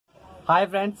Hi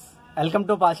friends, welcome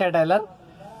to Pasha tailor.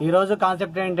 ఈ రోజు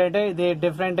concept ఏంటంటే ఇది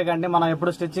డిఫరెంట్ గా అండి. మనం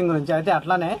ఎప్పుడు స్టిచ్చింగ్ గురించి అయితే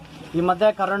అట్లానే ఈ మధ్య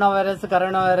కరోనా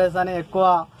వైరస్ అని ఎక్కువ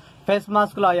ఫేస్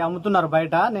మాస్కులు అవి అమ్ముతున్నారు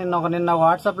బయట. నిన్న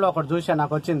వాట్సాప్ లో ఒకటి చూసా,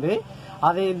 నాకు వచ్చింది.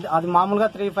 అది మామూలుగా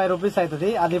 3-5 రూపీస్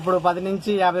అవుతుంది. అది ఇప్పుడు 10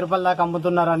 నుంచి 50 రూపాయల దాకా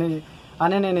అమ్ముతున్నారు అని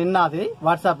నేను విన్నా అది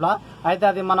వాట్సాప్ లో. అయితే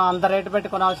అది మనం అంత రేటు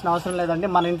పెట్టి కొనాల్సిన అవసరం లేదండి.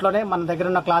 మన ఇంట్లోనే మన దగ్గర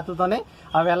ఉన్న క్లాత్లతోనే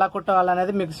అవి ఎలా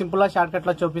కుట్టాలనేది మీకు సింపుల్ గా షార్ట్ కట్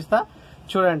లో చూపిస్తా.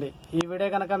 చూడండి. ఈ వీడియో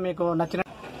కనుక మీకు నచ్చిన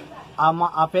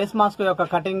ఆ ఫేస్ మాస్క్ యొక్క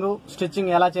కటింగ్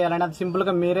స్టిచ్చింగ్ ఎలా చేయాలని అది సింపుల్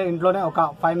గా మీరే ఇంట్లోనే ఒక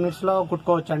 5 మినిట్స్ లో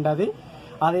కుట్టుకోవచ్చు అండి.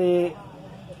 అది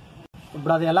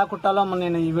ఇప్పుడు అది ఎలా కుట్టాలో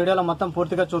నేను ఈ వీడియోలో మొత్తం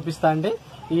పూర్తిగా చూపిస్తా అండి.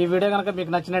 ఈ వీడియో కనుక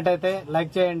మీకు నచ్చినట్టయితే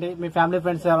లైక్ చేయండి, మీ ఫ్యామిలీ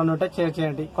ఫ్రెండ్స్ ఎవరైనా ఉంటే షేర్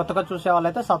చేయండి, కొత్తగా చూసే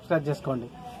వాళ్ళైతే సబ్స్క్రైబ్ చేసుకోండి.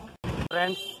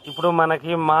 ఫ్రెండ్స్, ఇప్పుడు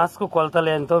మనకి మాస్క్ కొలతలు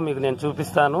ఏంటో మీకు నేను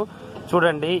చూపిస్తాను.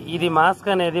 చూడండి, ఇది మాస్క్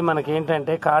అనేది మనకి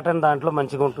ఏంటంటే కాటన్ దాంట్లో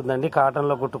మంచిగా ఉంటుందండి. కాటన్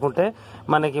లో కుట్టుకుంటే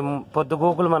మనకి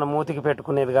పొద్దుగూకులు మన మూతికి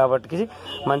పెట్టుకునేది కాబట్టి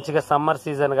మంచిగా సమ్మర్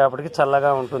సీజన్ కాబట్టి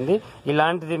చల్లగా ఉంటుంది.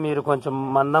 ఇలాంటిది మీరు కొంచెం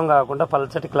మందం కాకుండా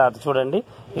పల్చటి క్లాత్ చూడండి,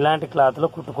 ఇలాంటి క్లాత్ లో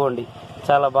కుట్టుకోండి.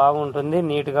 చాలా బాగుంటుంది,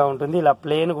 నీట్ గా ఉంటుంది. ఇలా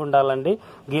ప్లెయిన్ గా ఉండాలండి.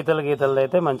 గీతలు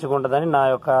అయితే మంచిగా ఉండదని నా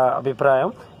యొక్క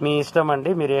అభిప్రాయం. మీ ఇష్టం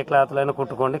అండి, మీరు ఏ క్లాత్ లో అయినా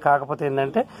కుట్టుకోండి. కాకపోతే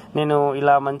ఏంటంటే నేను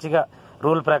ఇలా మంచిగా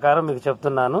రూల్ ప్రకారం మీకు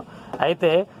చెప్తున్నాను.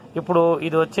 అయితే ఇప్పుడు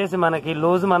ఇది వచ్చేసి మనకి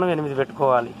లూజ్ మనం 8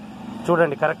 పెట్టుకోవాలి.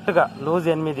 చూడండి, కరెక్ట్ గా లూజ్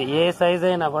 8. ఏ సైజ్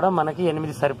అయినా కూడా మనకి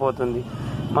 8 సరిపోతుంది.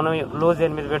 మనం లూజ్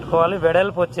 8 పెట్టుకోవాలి.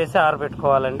 వెడల్పు వచ్చేసి 6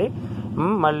 పెట్టుకోవాలండి.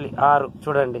 మళ్ళీ 6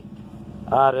 చూడండి,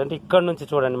 6 అంటే ఇక్కడ నుంచి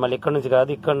చూడండి, మళ్ళీ ఇక్కడ నుంచి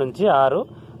కాదు, ఇక్కడ నుంచి 6.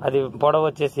 అది పొడవు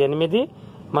వచ్చేసి 8,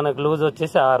 మనకు లూజ్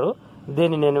వచ్చేసి 6.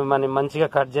 దీన్ని నేను మంచిగా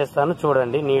కట్ చేస్తాను.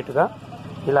 చూడండి, నీట్ గా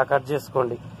ఇలా కట్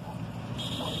చేసుకోండి.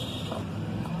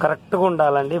 కరెక్ట్ గా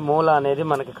ఉండాలండి. మూల అనేది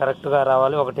మనకి కరెక్ట్ గా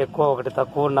రావాలి. ఒకటి ఎక్కువ ఒకటి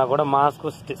తక్కువ ఉన్నా కూడా మాస్క్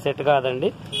సెట్ కాదండి.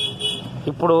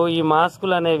 ఇప్పుడు ఈ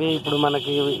మాస్కులు అనేవి ఇప్పుడు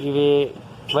మనకి ఇవి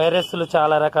వైరస్లు,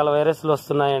 చాలా రకాల వైరస్లు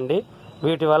వస్తున్నాయండి.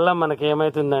 వీటి వల్ల మనకి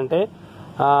ఏమైతుందంటే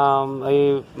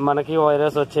మనకి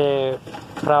వైరస్ వచ్చే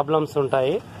ప్రాబ్లమ్స్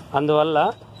ఉంటాయి. అందువల్ల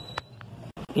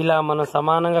ఇలా మనం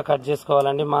సమానంగా కట్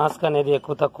చేసుకోవాలండి. మాస్క్ అనేది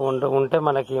ఎక్కువ తక్కువ ఉంటే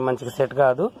మనకి మంచిగా సెట్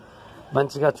కాదు.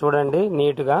 మంచిగా చూడండి,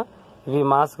 నీట్ గా. ఇవి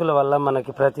మాస్కుల వల్ల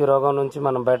మనకి ప్రతి రోగం నుంచి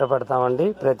మనం బయటపడతామండి.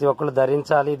 ప్రతి ఒక్కరు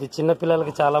ధరించాలి. ఇది చిన్న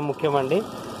పిల్లలకి చాలా ముఖ్యమండి.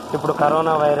 ఇప్పుడు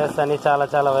కరోనా వైరస్ అని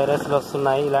చాలా వైరస్లు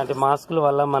వస్తున్నాయి. ఇలాంటి మాస్కుల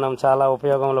వల్ల మనం చాలా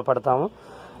ఉపయోగంలో పడతాము.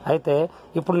 అయితే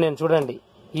ఇప్పుడు నేను చూడండి,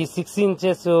 ఈ 6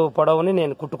 ఇంచెస్ పొడవుని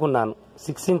నేను కుట్టుకున్నాను.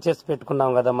 6 ఇంచెస్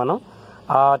పెట్టుకున్నాం కదా మనం,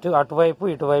 అటువైపు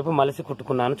ఇటువైపు మలిసి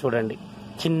కుట్టుకున్నాను. చూడండి,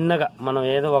 చిన్నగా మనం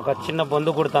ఏదో ఒక చిన్న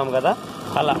బొందు కుడతాం కదా,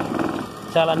 అలా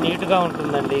చాలా నీట్ గా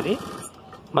ఉంటుందండి. ఇది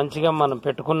మంచిగా మనం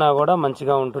పెట్టుకున్నా కూడా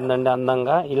మంచిగా ఉంటుందండి,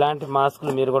 అందంగా. ఇలాంటి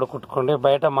మాస్కులు మీరు కూడా కుట్టుకోండి.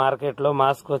 బయట మార్కెట్ లో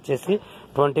మాస్క్ వచ్చేసి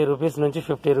 20 రూపీస్ నుంచి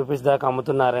 50 రూపీస్ దాకా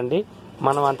అమ్ముతున్నారండి.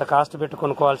 మనం అంత కాస్ట్ పెట్టి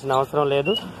కొనుక్కోవాల్సిన అవసరం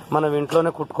లేదు. మనం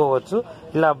ఇంట్లోనే కుట్టుకోవచ్చు.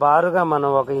 ఇలా బారుగా మనం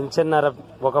 1 ఇంచున్నర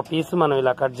ఒక పీస్ మనం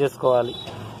ఇలా కట్ చేసుకోవాలి.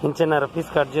 1.5 ఇంచ్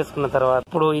పీస్ కట్ చేసుకున్న తర్వాత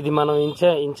ఇప్పుడు ఇది మనం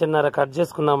ఇంచున్నర కట్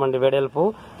చేసుకున్నామండి వెడల్పు.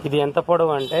 ఇది ఎంత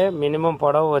పొడవు అంటే మినిమం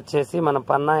పొడవు వచ్చేసి మన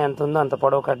పన్నా ఎంత ఉందో అంత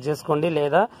పొడవు కట్ చేసుకోండి.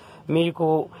 లేదా మీకు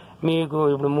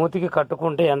ఇప్పుడు మూతికి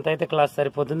కట్టుకుంటే ఎంతైతే క్లాత్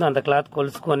సరిపోతుందో అంత క్లాత్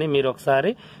కొలుసుకొని మీరు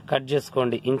ఒకసారి కట్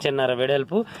చేసుకోండి. 1.5 ఇంచ్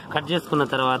వెడల్పు కట్ చేసుకున్న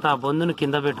తర్వాత ఆ బొందును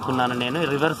కింద పెట్టుకున్నాను నేను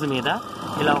రివర్స్ మీద.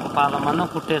 ఇలా ఒక పాదం మందం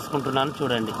కుట్టేసుకుంటున్నాను.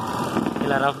 చూడండి,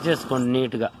 ఇలా రఫ్ చేసుకోండి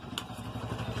నీట్ గా.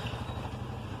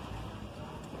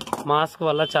 మాస్క్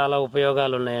వల్ల చాలా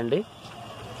ఉపయోగాలు ఉన్నాయండి.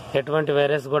 ఎటువంటి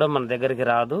వైరస్ కూడా మన దగ్గరికి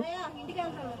రాదు.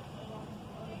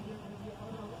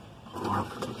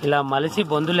 ఇలా మలిసి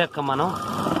బొందు లెక్క మనం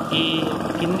ఈ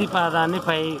కింది పాదాన్ని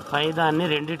పై దాన్ని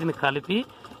రెండింటిని కలిపి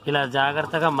ఇలా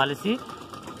జాగ్రత్తగా మలిసి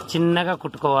చిన్నగా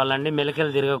కుట్టుకోవాలండి.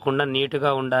 మెలికలు తిరగకుండా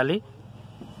నీటుగా ఉండాలి.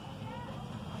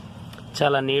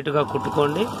 చాలా నీటుగా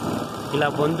కుట్టుకోండి. ఇలా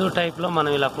బొందు టైప్ లో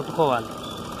మనం ఇలా కుట్టుకోవాలి.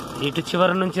 ఇటు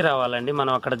చివరి నుంచి రావాలండి.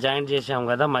 మనం అక్కడ జాయింట్ చేసాం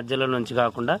కదా, మధ్యలో నుంచి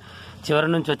కాకుండా చివరి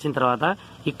నుంచి వచ్చిన తర్వాత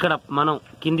ఇక్కడ మనం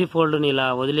కింది ఫోల్డ్ ని ఇలా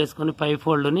వదిలేసుకుని పై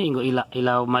ఫోల్డ్ ని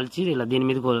ఇలా మలిచి ఇలా దీని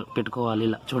మీద పెట్టుకోవాలి.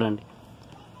 ఇలా చూడండి,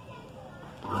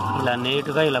 ఇలా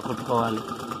నీటుగా ఇలా కుట్టుకోవాలి.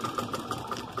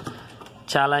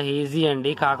 చాలా ఈజీ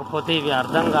అండి. కాకపోతే ఇవి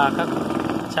అర్థం కాక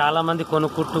చాలా మంది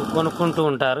కొనుక్కుంటూ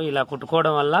ఉంటారు. ఇలా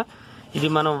కుట్టుకోవడం వల్ల ఇది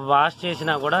మనం వాష్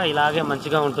చేసినా కూడా ఇలాగే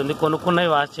మంచిగా ఉంటుంది.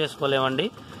 కొనుక్కున్నవి వాష్ చేసుకోలేమండి.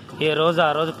 ఏ రోజు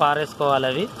ఆ రోజు పారేసుకోవాలి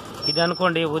అవి. ఇది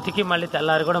అనుకోండి, ఉతికి మళ్ళీ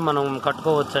తెల్లారి కూడా మనం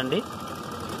కట్టుకోవచ్చండి.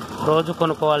 రోజు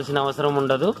కొనుక్కోవాల్సిన అవసరం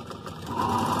ఉండదు.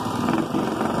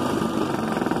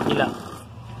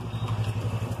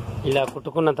 ఇలా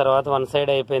కుట్టుకున్న తర్వాత 1 సైడ్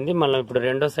అయిపోయింది. మనం ఇప్పుడు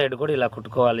రెండో సైడ్ కూడా ఇలా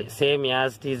కుట్టుకోవాలి. సేమ్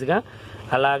యాజ్ టీజ్ గా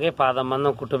అలాగే పాదం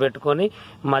మందం కుట్టు పెట్టుకొని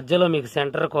మధ్యలో మీకు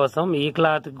సెంటర్ కోసం ఈ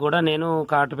క్లాత్ కూడా నేను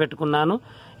కాటు పెట్టుకున్నాను.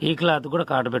 ఈ క్లాత్ కూడా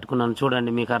కాటు పెట్టుకున్నాను.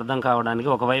 చూడండి, మీకు అర్థం కావడానికి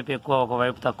ఒకవైపు ఎక్కువ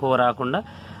ఒకవైపు తక్కువ రాకుండా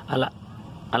అలా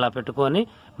అలా పెట్టుకొని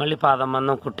మళ్ళీ పాదం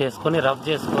మందం కుట్టేసుకొని రబ్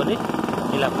చేసుకొని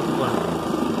ఇలా కుట్టుకోండి.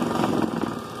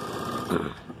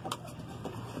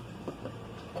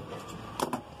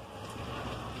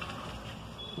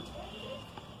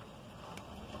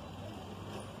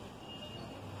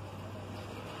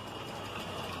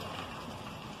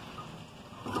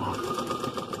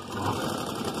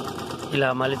 ఇలా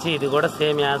మలిచి ఇది కూడా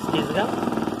సేమ్ యాజ్ టీజ్గా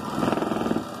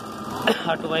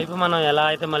అటువైపు మనం ఎలా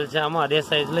అయితే మలిచామో అదే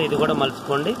సైజులో ఇది కూడా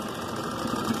మలుచుకోండి.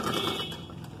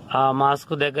 ఆ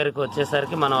మాస్క్ దగ్గరికి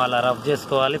వచ్చేసరికి మనం అలా రబ్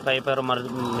చేసుకోవాలి. పైపర్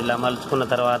ఇలా మలుచుకున్న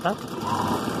తర్వాత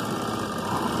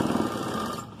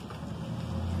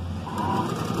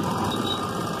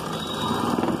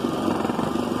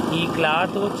ఈ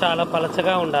క్లాత్ చాలా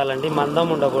పలచగా ఉండాలండి, మందం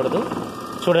ఉండకూడదు.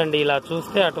 చూడండి ఇలా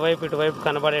చూస్తే అటువైపు ఇటువైపు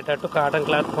కనబడేటట్టు కాటన్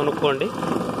క్లాత్ కొనుక్కోండి.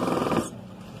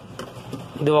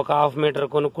 ఇది ఒక 1/2 మీటర్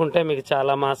కొనుక్కుంటే మీకు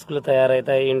చాలా మాస్కులు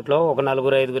తయారవుతాయి. ఇంట్లో ఒక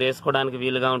 4-5 వేసుకోవడానికి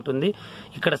వీలుగా ఉంటుంది.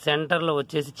 ఇక్కడ సెంటర్లో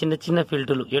వచ్చేసి చిన్న చిన్న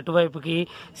ఫిల్టులు, ఎటువైపుకి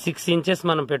 6 ఇంచెస్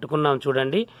మనం పెట్టుకున్నాం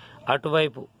చూడండి,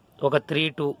 అటువైపు ఒక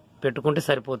 3-2 పెట్టుకుంటే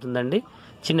సరిపోతుందండి.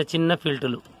 చిన్న చిన్న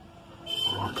ఫిల్టులు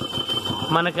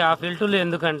మనకి ఆ ఫిల్టులు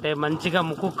ఎందుకంటే మంచిగా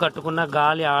ముక్కు కట్టుకున్న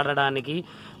గాలి ఆడడానికి,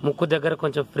 ముక్కు దగ్గర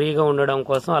కొంచెం ఫ్రీగా ఉండడం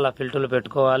కోసం అలా ఫిల్టులు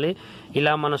పెట్టుకోవాలి.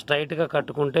 ఇలా మనం స్ట్రైట్గా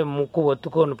కట్టుకుంటే ముక్కు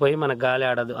ఒత్తుకొని పోయి మనకు గాలి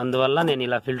ఆడదు. అందువల్ల నేను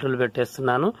ఇలా ఫిల్టులు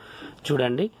పెట్టేస్తున్నాను.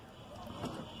 చూడండి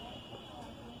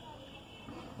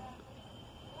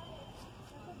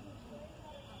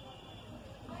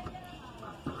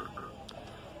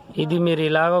ఇది మీరు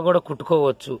ఇలాగ కూడా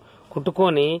కుట్టుకోవచ్చు.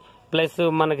 కుట్టుకొని ప్లస్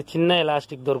మనకి చిన్న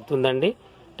ఎలాస్టిక్ దొరుకుతుందండి,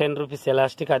 10 రూపీస్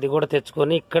ఎలాస్టిక్, అది కూడా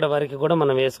తెచ్చుకొని ఇక్కడ వరకు కూడా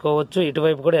మనం వేసుకోవచ్చు.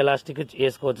 ఇటువైపు కూడా ఎలాస్టిక్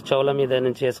వేసుకోవచ్చు చెవుల మీద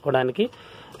నుంచి వేసుకోవడానికి.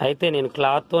 అయితే నేను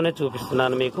క్లాత్తోనే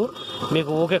చూపిస్తున్నాను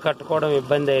మీకు ఊకే కట్టుకోవడం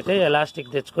ఇబ్బంది అయితే ఎలాస్టిక్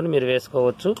తెచ్చుకొని మీరు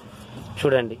వేసుకోవచ్చు.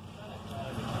 చూడండి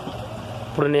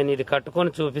ఇప్పుడు నేను ఇది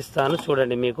కట్టుకొని చూపిస్తాను.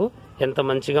 చూడండి మీకు ఎంత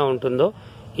మంచిగా ఉంటుందో.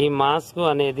 ఈ మాస్క్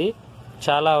అనేది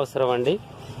చాలా అవసరం అండి.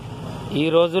 ఈ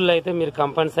రోజుల్లో అయితే మీరు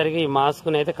కంపల్సరీగా ఈ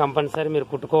మాస్క్ని అయితే కంపల్సరీ మీరు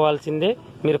కుట్టుకోవాల్సిందే,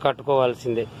 మీరు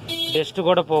కట్టుకోవాల్సిందే. డస్ట్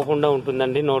కూడా పోకుండా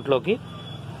ఉంటుందండి నోట్లోకి.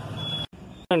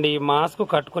 ఈ మాస్క్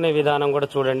కట్టుకునే విధానం కూడా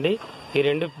చూడండి. ఈ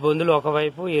 2 బొందులు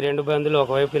ఒకవైపు, ఈ 2 బొందులు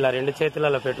ఒకవైపు, ఇలా 2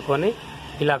 చేతులలో పెట్టుకొని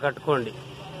ఇలా కట్టుకోండి.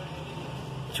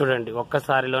 చూడండి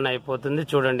ఒక్కసారిలోనే అయిపోతుంది.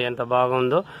 చూడండి ఎంత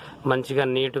బాగుందో, మంచిగా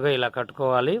నీట్గా ఇలా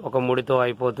కట్టుకోవాలి. ఒక ముడితో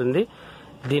అయిపోతుంది.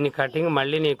 దీని కటింగ్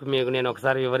మళ్ళీ మీకు నేను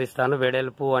ఒకసారి వివరిస్తాను.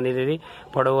 వెడల్పు అనేది,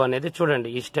 పొడవు అనేది చూడండి.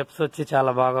 ఈ స్టెప్స్ వచ్చి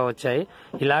చాలా బాగా వచ్చాయి.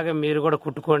 ఇలాగే మీరు కూడా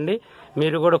కుట్టుకోండి.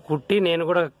 మీరు కూడా కుట్టి నేను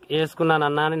కూడా వేసుకున్నాను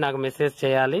అన్నా అని నాకు మెసేజ్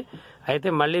చేయాలి. అయితే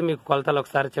మళ్ళీ మీకు కొలతలు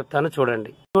ఒకసారి చెప్తాను.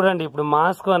 చూడండి ఇప్పుడు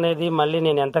మాస్క్ అనేది మళ్ళీ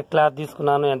నేను ఎంత క్లాత్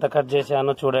తీసుకున్నాను, ఎంత కట్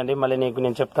చేశానో చూడండి. మళ్ళీ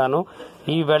నేను చెప్తాను.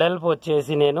 ఈ వెడల్పు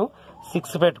వచ్చేసి నేను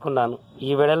 6 పెట్టుకున్నాను.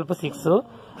 ఈ వెడల్పు 6.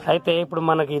 అయితే ఇప్పుడు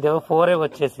మనకి ఇది 4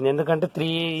 వచ్చేసింది, ఎందుకంటే 3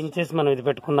 ఇంచెస్ మనం ఇది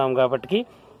పెట్టుకున్నాం కాబట్టి.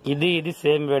 ఇది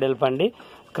సేమ్ వెడల్పు అండి.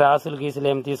 క్రాసులు గీసులు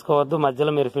ఏం తీసుకోవద్దు.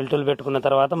 మధ్యలో మీరు ఫిల్టర్లు పెట్టుకున్న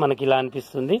తర్వాత మనకి ఇలా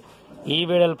అనిపిస్తుంది. ఈ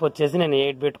వెడల్పు వచ్చేసి నేను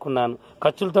 8 పెట్టుకున్నాను.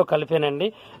 ఖర్చులతో కలిపానండి,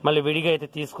 మళ్ళీ విడిగా అయితే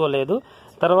తీసుకోలేదు.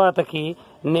 తర్వాతకి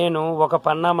నేను ఒక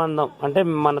పన్నా మందం, అంటే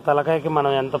మన తలకాయకి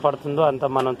మనం ఎంత పడుతుందో అంత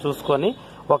మనం చూసుకొని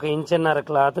 1.5 ఇంచ్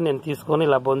క్లాత్ నేను తీసుకొని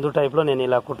ఇలా బొందు టైప్లో నేను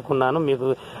ఇలా కుట్టుకున్నాను. మీకు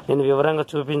నేను వివరంగా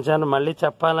చూపించాను, మళ్ళీ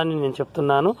చెప్పాలని నేను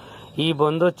చెప్తున్నాను. ఈ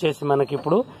బొందు వచ్చేసి మనకి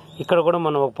ఇప్పుడు ఇక్కడ కూడా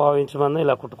మనం 1/4 ఇంచ్ మందం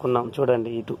ఇలా కుట్టుకున్నాం.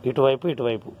 చూడండి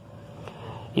ఇటువైపు.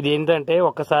 ఇది ఏంటంటే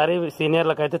ఒక్కసారి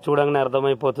సీనియర్లకు అయితే చూడంగానే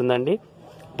అర్థమైపోతుందండి,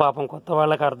 పాపం కొత్త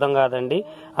వాళ్ళకి అర్థం కాదండి.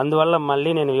 అందువల్ల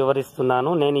మళ్ళీ నేను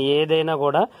వివరిస్తున్నాను. నేను ఏదైనా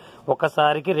కూడా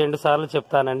ఒకసారికి 2 సార్లు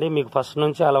చెప్తానండి. మీకు ఫస్ట్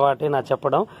నుంచి అలవాటే నా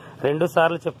చెప్పడం. 2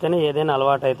 సార్లు చెప్తేనే ఏదైనా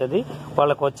అలవాటు అవుతుంది,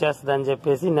 వాళ్ళకి వచ్చేస్తుంది అని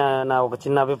చెప్పేసి నా ఒక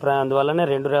చిన్న అభిప్రాయం. అందువల్లనే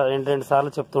 2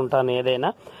 సార్లు చెప్తుంటాను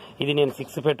ఏదైనా. ఇది నేను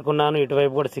 6 పెట్టుకున్నాను,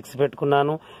 ఇటువైపు కూడా 6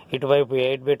 పెట్టుకున్నాను, ఇటువైపు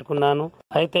 8 పెట్టుకున్నాను.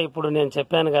 అయితే ఇప్పుడు నేను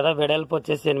చెప్పాను కదా, వెడల్పు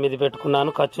వచ్చేసి 8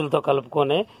 పెట్టుకున్నాను ఖర్చులతో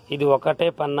కలుపుకొనే. ఇది ఒకటే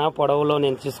పన్నా పొడవులో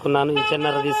నేను తీసుకున్నాను,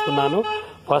 1.5 ఇంచ్ తీసుకున్నాను.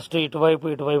 ఫస్ట్ ఇటువైపు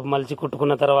మలిచి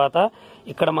కుట్టుకున్న తర్వాత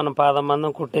ఇక్కడ మనం పాదం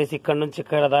మందం కుట్టేసి ఇక్కడ నుంచి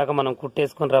ఇక్కడ దాకా మనం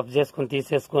కుట్టేసుకొని రఫ్ చేసుకుని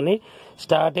తీసేసుకొని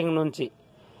స్టార్టింగ్ నుంచి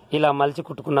ఇలా మలిచి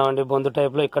కుట్టుకున్నామండి బొందు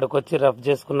టైప్ లో. ఇక్కడికి వచ్చి రఫ్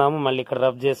చేసుకున్నాము, మళ్ళీ ఇక్కడ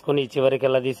రఫ్ చేసుకుని ఈ చివరికి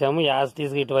ఎలా తీసాము, యాజ్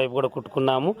తీసి ఇటువైపు కూడా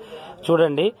కుట్టుకున్నాము.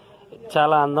 చూడండి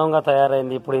చాలా అందంగా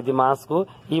తయారైంది. ఇప్పుడు ఇది మాస్క్.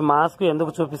 ఈ మాస్క్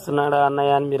ఎందుకు చూపిస్తున్నాడా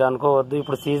అన్నయ్య అని మీరు అనుకోవద్దు.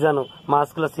 ఇప్పుడు సీజన్,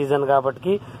 మాస్కుల సీజన్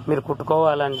కాబట్టి మీరు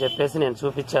కుట్టుకోవాలని చెప్పేసి నేను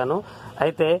చూపించాను.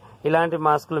 అయితే ఇలాంటి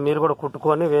మాస్కులు మీరు కూడా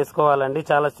కుట్టుకొని వేసుకోవాలండి.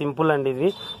 చాలా సింపుల్ అండి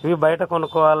ఇవి బయట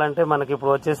కొనుక్కోవాలంటే మనకి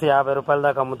ఇప్పుడు వచ్చేసి 50 రూపాయల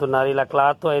దాకా అమ్ముతున్నారు. ఇలా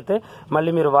క్లాత్ తో అయితే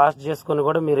మళ్ళీ మీరు వాష్ చేసుకుని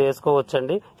కూడా మీరు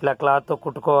వేసుకోవచ్చండి. ఇలా క్లాత్ తో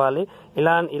కుట్టుకోవాలి.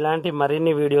 ఇలాంటి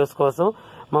మరిన్ని వీడియోస్ కోసం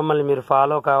మమ్మల్ని మీరు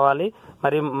ఫాలో కావాలి.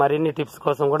 మరిన్ని టిప్స్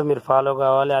కోసం కూడా మీరు ఫాలో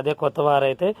కావాలి. అదే కొత్త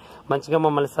వారైతే మంచిగా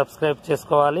మమ్మల్ని సబ్స్క్రైబ్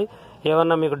చేసుకోవాలి.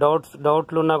 ఏమన్నా మీకు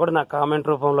డౌట్లు ఉన్నా కూడా నాకు కామెంట్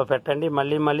రూపంలో పెట్టండి.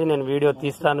 మళ్ళీ నేను వీడియో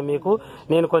తీస్తాను. మీకు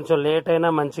నేను కొంచెం లేట్ అయినా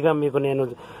మంచిగా మీకు నేను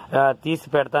తీసి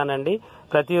పెడతానండి.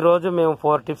 ప్రతిరోజు మేము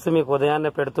 4 టిప్స్ మీకు ఉదయాన్నే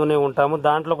పెడుతూనే ఉంటాము.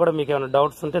 దాంట్లో కూడా మీకు ఏమైనా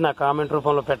డౌట్స్ ఉంటే నా కామెంట్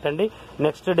రూపంలో పెట్టండి.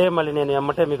 నెక్స్ట్ డే మళ్ళీ నేను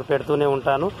ఎమ్మటే మీకు పెడుతూనే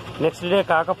ఉంటాను. నెక్స్ట్ డే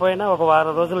కాకపోయినా ఒక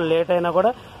వారం రోజులు లేట్ అయినా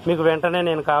కూడా మీకు వెంటనే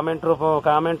నేను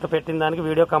కామెంట్ పెట్టిన దానికి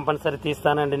వీడియో కంపల్సరీ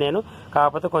తీస్తానండి నేను.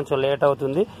 కాకపోతే కొంచెం లేట్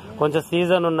అవుతుంది. కొంచెం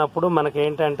సీజన్ ఉన్నప్పుడు మనకి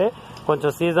ఏంటంటే కొంచెం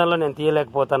సీజన్లో నేను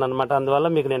తీయలేకపోతాను అనమాట. అందువల్ల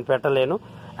మీకు నేను పెట్టలేను.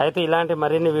 అయితే ఇలాంటి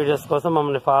మరిన్ని వీడియోస్ కోసం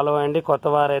మమ్మల్ని ఫాలో అయ్యండి. కొత్త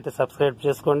వారు అయితే సబ్స్క్రైబ్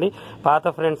చేసుకోండి. పాత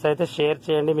ఫ్రెండ్స్ అయితే షేర్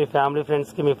చేయండి. మీ ఫ్యామిలీ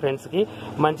ఫ్రెండ్స్కి, మీ ఫ్రెండ్స్కి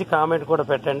మంచి కామెంట్ కూడా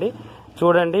పెట్టండి.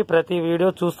 చూడండి, ప్రతి వీడియో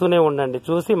చూస్తూనే ఉండండి.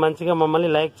 చూసి మంచిగా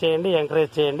మమ్మల్ని లైక్ చేయండి,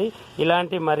 ఎంకరేజ్ చేయండి.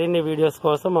 ఇలాంటి మరిన్ని వీడియోస్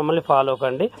కోసం మమ్మల్ని ఫాలో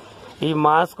కండి. ఈ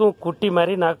మాస్క్ కుట్టి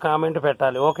మరీ నాకు కామెంట్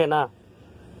పెట్టాలి. ఓకేనా?